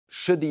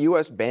should the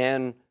U.S.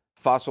 ban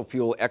fossil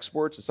fuel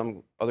exports, as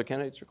some other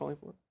candidates are calling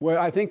for? Well,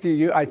 I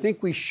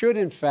think we should,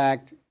 in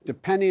fact,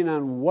 depending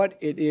on what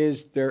it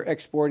is they're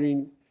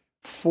exporting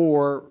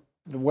for,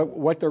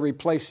 what they're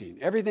replacing.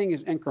 Everything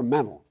is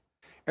incremental.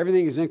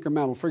 Everything is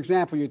incremental. For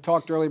example, you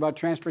talked earlier about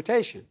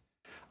transportation.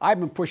 I've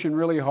been pushing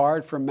really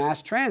hard for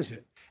mass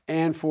transit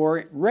and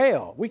for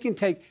rail. We can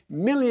take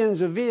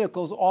millions of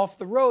vehicles off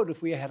the road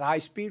if we had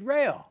high-speed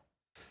rail.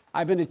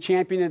 I've been a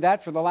champion of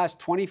that for the last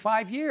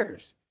 25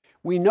 years.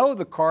 We know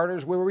the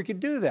corridors where we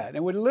could do that.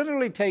 It would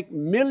literally take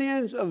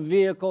millions of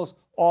vehicles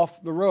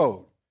off the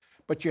road.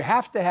 But you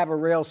have to have a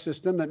rail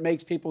system that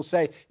makes people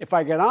say, if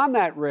I get on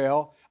that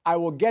rail, I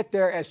will get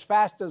there as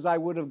fast as I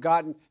would have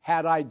gotten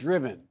had I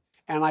driven.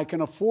 And I can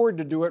afford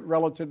to do it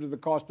relative to the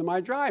cost of my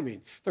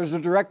driving. There's a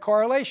direct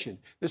correlation.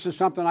 This is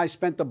something I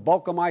spent the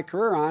bulk of my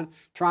career on,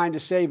 trying to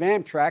save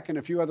Amtrak and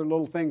a few other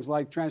little things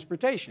like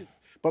transportation.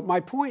 But my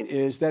point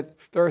is that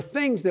there are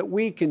things that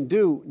we can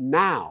do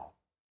now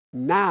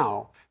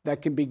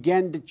that can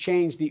begin to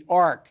change the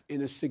arc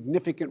in a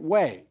significant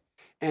way.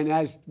 And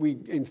as we,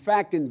 in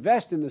fact,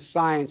 invest in the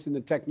science and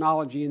the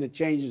technology and the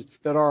changes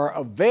that are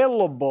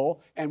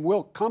available and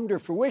will come to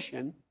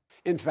fruition,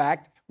 in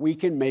fact, we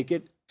can make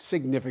it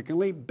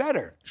significantly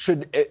better.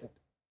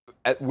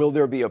 Will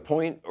there be a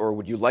point, or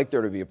would you like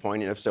there to be a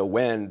point, and if so,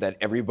 when, that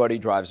everybody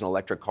drives an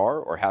electric car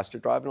or has to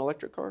drive an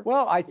electric car?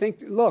 Well, I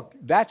think, look,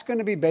 that's going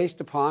to be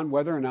based upon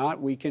whether or not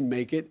we can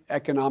make it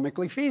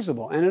economically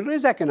feasible. And it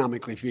is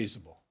economically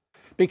feasible.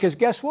 Because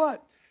guess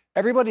what?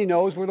 Everybody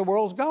knows where the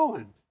world's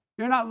going.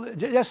 You're not,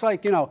 just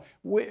like, you know,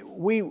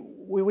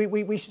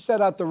 we set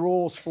out the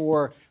rules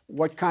for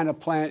what kind of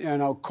plant, you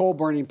know,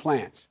 coal-burning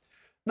plants.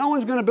 No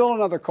one's going to build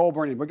another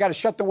coal-burning. We've got to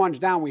shut the ones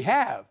down we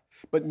have.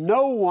 But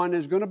no one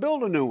is going to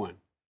build a new one.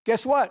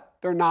 Guess what?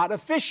 They're not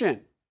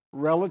efficient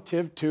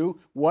relative to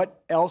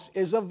what else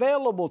is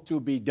available to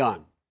be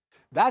done.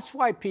 That's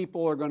why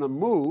people are going to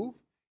move,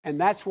 and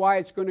that's why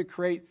it's going to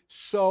create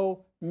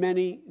so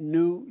many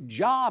new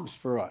jobs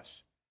for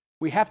us.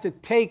 We have to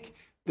take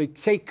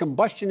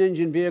combustion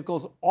engine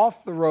vehicles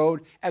off the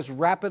road as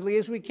rapidly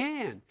as we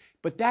can.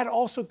 But that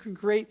also can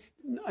create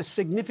a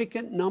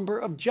significant number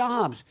of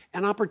jobs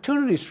and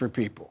opportunities for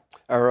people.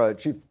 Our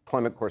Chief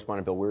Climate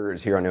Correspondent Bill Weir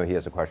is here. I know he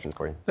has a question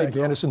for you. Thank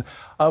you, Anderson.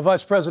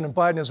 Vice President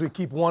Biden, as we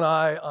keep one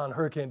eye on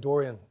Hurricane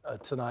Dorian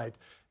tonight,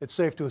 it's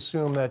safe to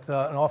assume that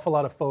an awful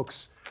lot of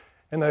folks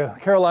in the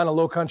Carolina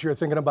Low Country are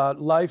thinking about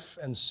life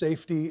and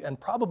safety and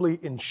probably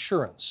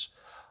insurance.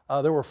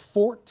 There were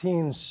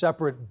 14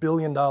 separate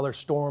billion-dollar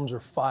storms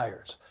or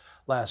fires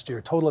last year,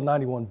 a total of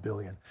 $91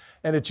 billion.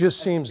 And it just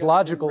seems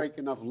logical. Break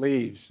enough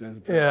leaves.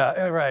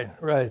 Yeah,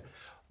 right.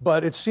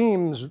 But it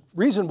seems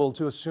reasonable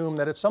to assume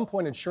that at some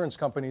point insurance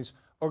companies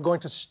are going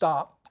to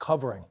stop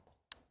covering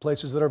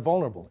places that are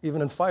vulnerable,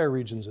 even in fire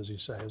regions, as you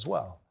say, as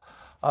well.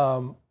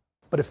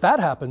 But if that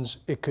happens,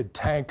 it could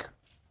tank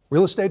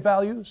real estate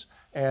values,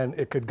 and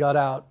it could gut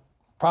out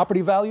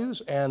property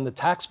values and the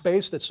tax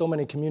base that so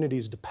many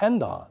communities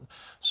depend on.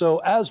 So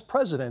as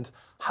president,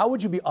 how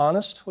would you be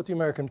honest with the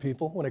American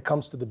people when it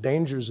comes to the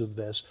dangers of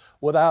this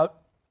without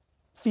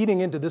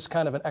feeding into this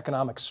kind of an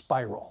economic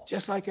spiral?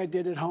 Just like I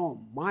did at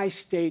home. My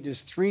state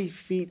is 3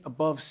 feet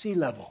above sea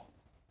level,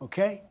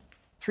 okay?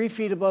 3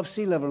 feet above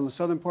sea level in the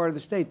southern part of the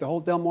state, the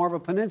whole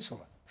Delmarva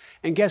Peninsula.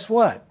 And guess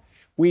what?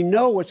 We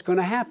know what's going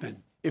to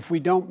happen if we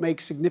don't make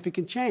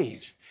significant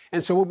change.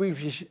 And so we'll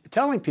be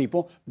telling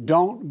people,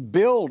 don't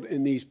build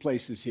in these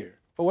places here.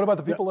 But what about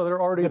the people that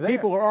are already there? The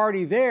people who are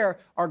already there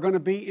are going to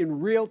be in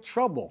real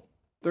trouble.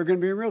 They're going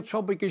to be in real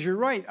trouble because you're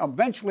right.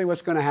 Eventually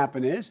what's going to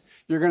happen is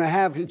you're going to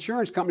have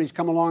insurance companies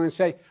come along and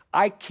say,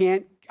 I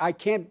can't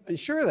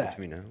insure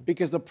that.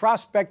 Because the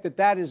prospect that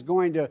that is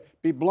going to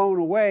be blown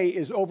away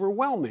is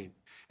overwhelming.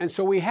 And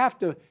so we have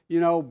to,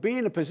 be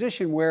in a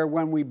position where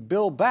when we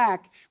build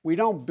back, we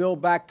don't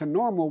build back to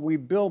normal, we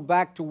build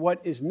back to what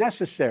is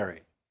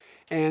necessary.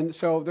 And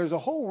so there's a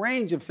whole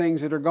range of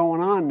things that are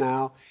going on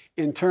now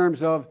in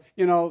terms of,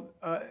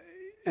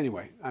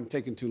 anyway, I'm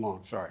taking too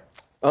long, sorry.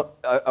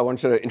 I want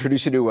to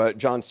introduce you to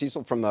John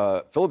Cecil from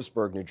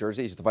Phillipsburg, New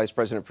Jersey. He's the Vice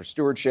President for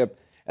Stewardship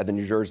at the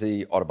New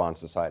Jersey Audubon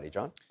Society.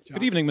 John?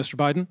 Good evening, Mr.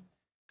 Biden.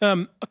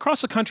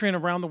 Across the country and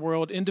around the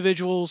world,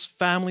 individuals,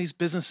 families,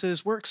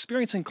 businesses, we're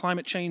experiencing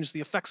climate change,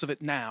 the effects of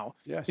it now.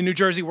 Yes. In New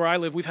Jersey, where I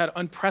live, we've had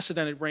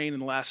unprecedented rain in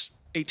the last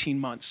 18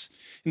 months.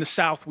 In the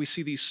South, we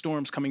see these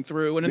storms coming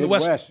through. And in the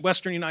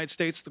western United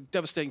States, the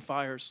devastating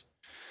fires.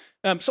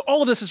 So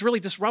all of this is really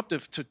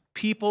disruptive to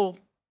people,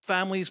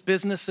 families,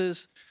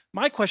 businesses.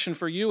 My question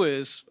for you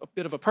is a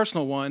bit of a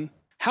personal one.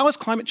 How has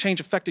climate change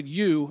affected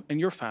you and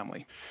your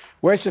family?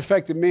 Well, it's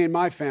affected me and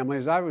my family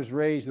as I was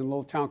raised in a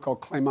little town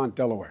called Claymont,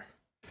 Delaware.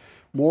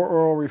 More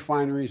oil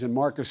refineries and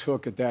Marcus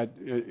Hook at that,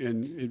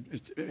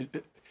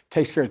 it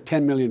takes care of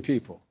 10 million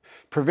people.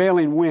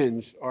 Prevailing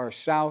winds are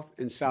south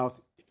and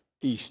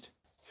southeast.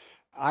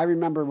 I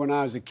remember when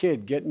I was a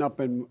kid getting up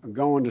and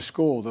going to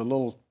school, the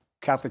little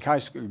Catholic high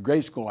school,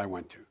 grade school I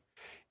went to,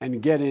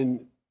 and get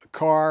in a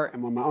car,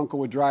 and when my uncle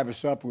would drive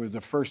us up, it was the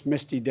first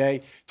misty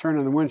day, turn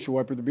on the windshield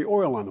wiper, there'd be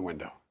oil on the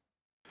window.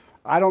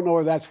 I don't know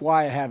if that's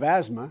why I have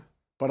asthma,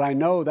 but I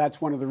know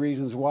that's one of the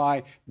reasons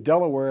why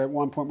Delaware at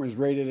one point was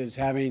rated as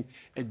having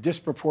a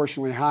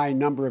disproportionately high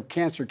number of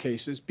cancer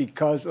cases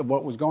because of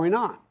what was going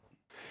on.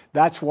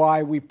 That's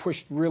why we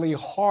pushed really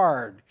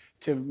hard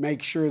to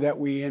make sure that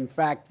we, in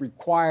fact,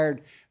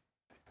 required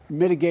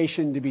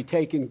mitigation to be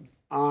taken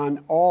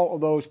on all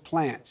of those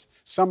plants,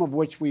 some of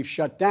which we've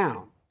shut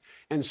down.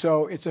 And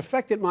so it's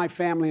affected my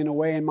family in a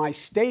way and my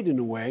state in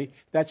a way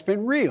that's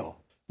been real,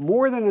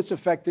 more than it's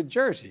affected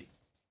Jersey,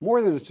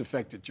 more than it's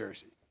affected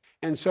Jersey.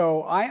 And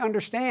so I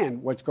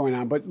understand what's going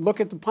on, but look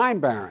at the Pine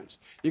Barrens.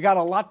 You got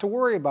a lot to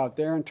worry about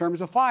there in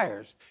terms of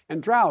fires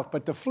and drought.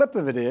 But the flip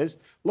of it is,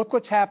 look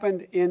what's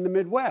happened in the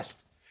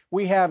Midwest.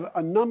 We have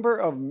a number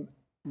of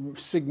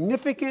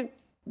significant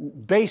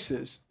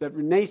bases that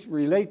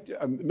relate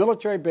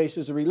military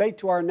bases that relate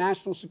to our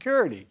national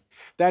security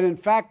that, in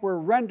fact, were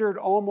rendered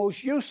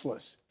almost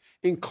useless,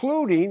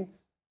 including,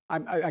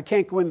 I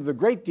can't go into the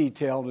great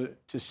detail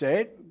to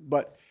say it,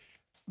 but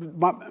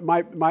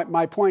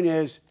my point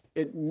is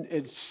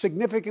it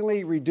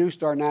significantly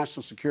reduced our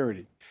national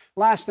security.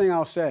 Last thing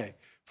I'll say,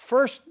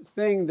 first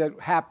thing that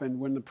happened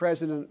when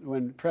President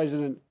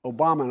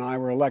Obama and I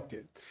were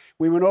elected,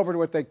 we went over to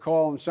what they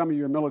call, and some of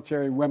your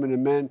military women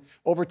and men,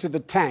 over to the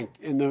tank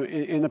in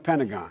the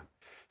Pentagon.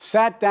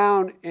 Sat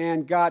down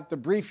and got the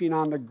briefing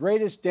on the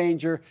greatest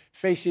danger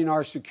facing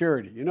our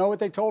security. You know what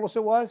they told us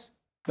it was?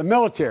 The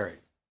military.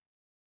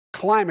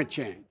 Climate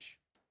change.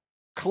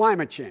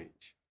 Climate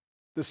change.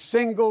 The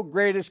single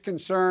greatest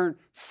concern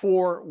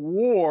for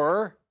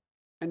war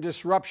and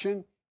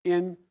disruption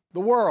in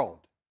the world,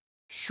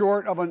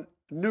 short of a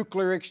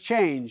nuclear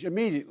exchange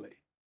immediately.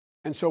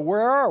 And so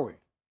where are we?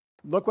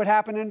 Look what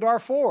happened in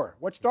Darfur.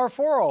 What's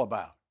Darfur all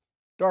about?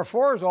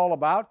 Darfur is all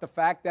about the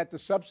fact that the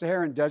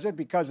sub-Saharan desert,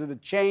 because of the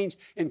change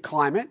in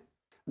climate,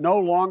 no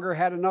longer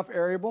had enough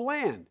arable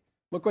land.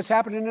 Look what's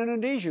happened in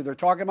Indonesia. They're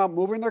talking about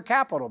moving their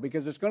capital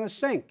because it's going to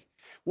sink.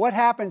 What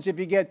happens if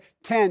you get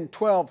 10,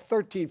 12,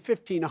 13,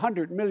 15,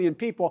 100 million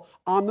people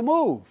on the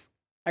move?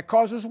 That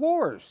causes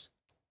wars.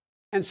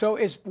 And so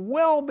it's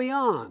well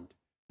beyond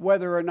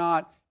whether or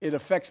not it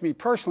affects me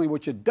personally,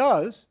 which it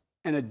does,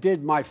 and it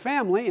did my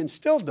family and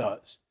still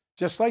does,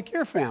 just like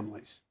your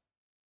families.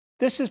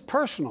 This is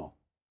personal.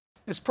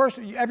 It's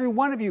personal. Every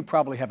one of you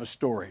probably have a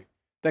story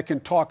that can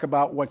talk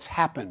about what's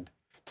happened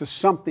to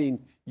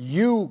something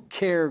you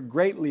care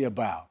greatly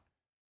about,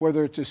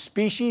 whether it's a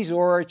species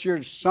or it's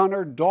your son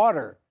or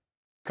daughter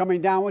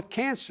coming down with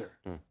cancer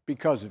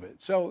because of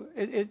it. So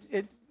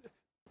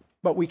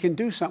but we can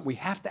do something. We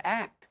have to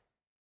act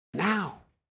now.